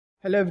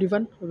Hello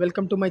everyone,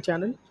 welcome to my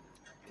channel.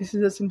 This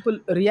is a simple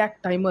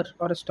React timer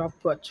or a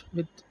stopwatch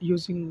with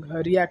using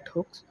React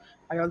hooks.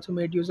 I also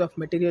made use of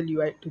Material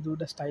UI to do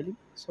the styling.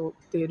 So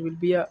there will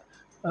be a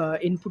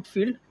input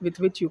field with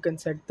which you can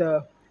set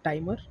the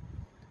timer.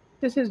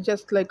 This is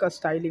just like a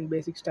styling,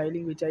 basic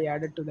styling which I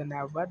added to the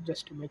navbar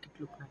just to make it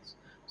look nice.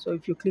 So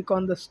if you click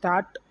on the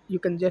start, you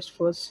can just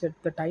first set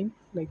the time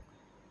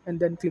and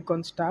then click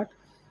on start.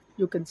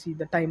 You can see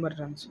the timer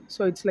runs.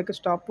 So it's like a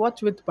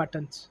stopwatch with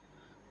buttons.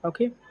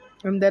 Okay,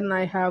 and then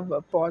I have a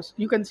pause.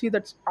 You can see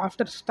that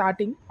after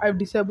starting I've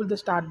disabled the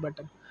start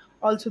button,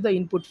 also the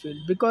input field,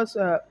 because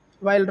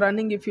while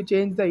running, if you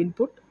change the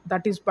input,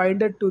 that is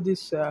binded to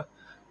this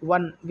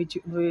one which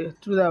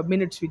through the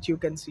minutes which you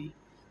can see.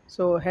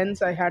 So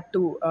hence I had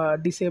to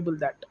disable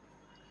that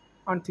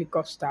on click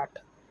of start.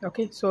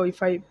 Okay, so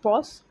if I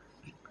pause,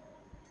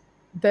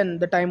 then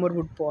the timer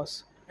would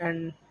pause,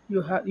 and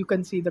you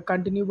can see the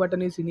continue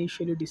button is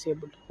initially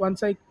disabled.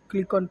 Once I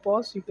click on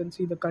pause, you can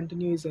see the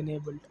continue is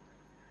enabled.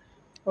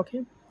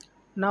 Okay,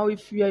 now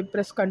if I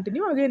press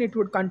continue again, it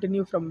would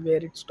continue from where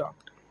it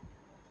stopped.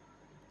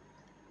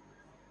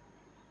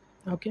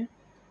 Okay,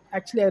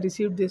 actually I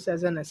received this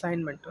as an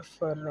assignment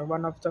for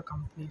one of the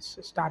companies,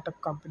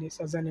 startup companies,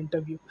 as an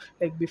interview.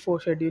 Like before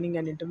scheduling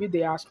an interview,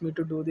 they asked me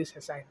to do this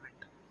assignment.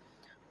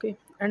 Okay,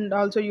 and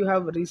also you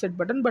have a reset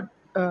button, but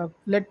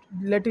let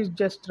it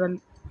just run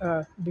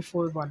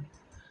before one.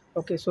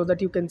 Okay, so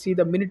that you can see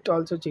the minute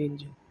also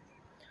changing.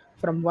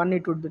 From one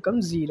it would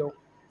become zero.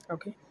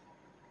 Okay,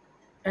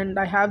 and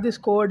I have this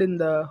code in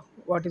the,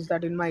 what is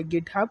that, in my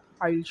github.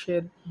 I'll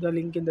share the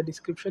link in the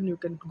description, you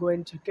can go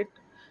and check it.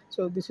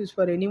 So this is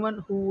for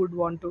anyone who would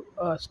want to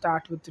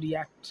start with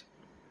React.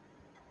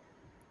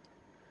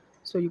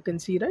 So you can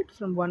see, right,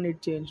 from one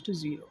it changed to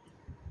zero.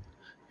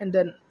 And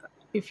then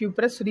if you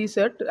press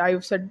reset,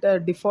 I've set the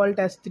default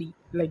as 3,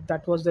 like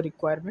that was the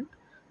requirement.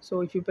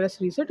 So if you press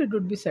reset, it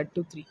would be set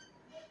to 3.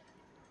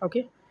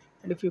 Okay,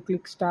 and if you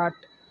click start,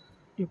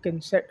 you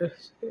can set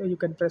you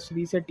can press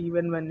reset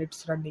even when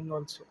it's running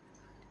also.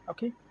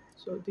 Okay,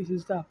 so this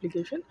is the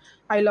application.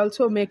 I'll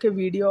also make a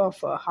video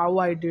of how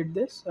I did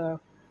this.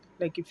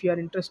 Like if you are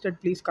interested,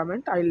 please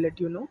comment, I'll let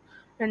you know.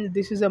 And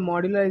this is a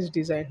modularized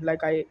design.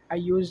 Like I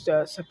used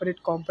a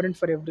separate component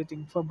for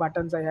everything. For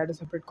buttons I had a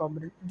separate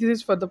component. This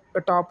is for the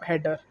top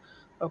header.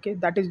 Okay,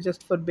 that is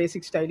just for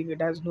basic styling,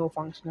 it has no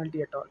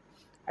functionality at all.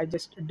 I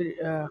just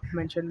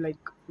mentioned like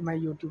my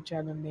YouTube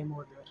channel name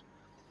over there.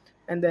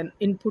 And then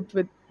input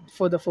with,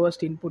 for the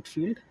first input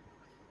field.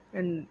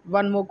 And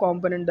one more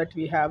component that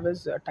we have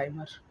is a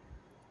timer.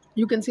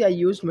 You can see I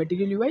used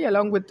Material UI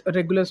along with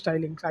regular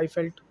stylings. I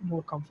felt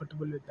more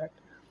comfortable with that.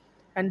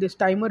 And this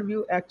timer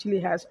view actually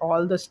has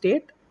all the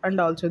state and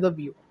also the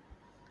view.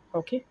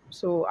 Okay,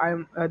 so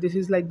I'm this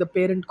is like the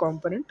parent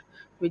component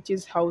which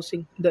is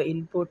housing the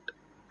input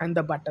and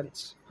the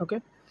buttons.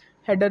 Okay,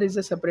 header is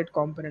a separate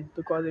component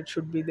because it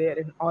should be there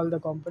in all the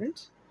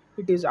components.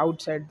 It is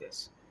outside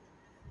this.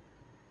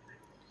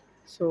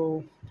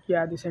 So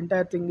yeah, this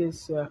entire thing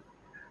is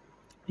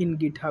in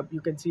GitHub.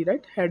 You can see,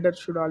 right, header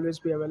should always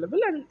be available,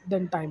 and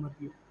then timer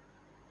view.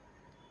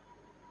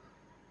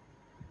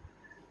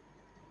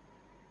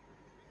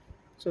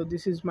 So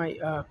this is my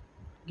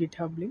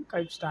GitHub link.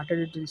 I've started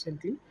it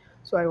recently,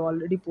 so I've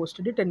already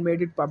posted it and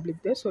made it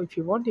public there. So if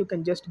you want, you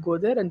can just go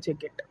there and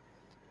check it.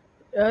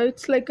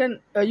 It's like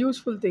a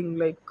useful thing,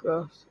 like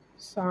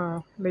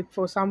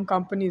for some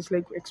companies,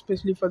 like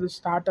especially for the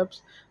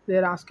startups,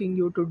 they're asking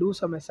you to do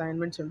some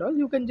assignments and all.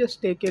 You can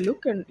just take a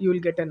look and you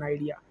will get an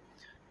idea.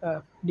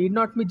 Need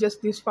not be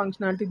just this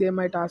functionality, they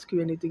might ask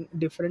you anything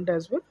different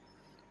as well,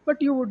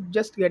 but you would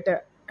just get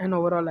an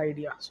overall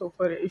idea. So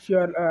for if you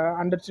are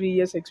under 3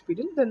 years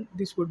experience, then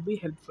this would be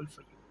helpful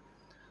for you.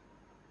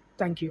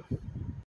 Thank you.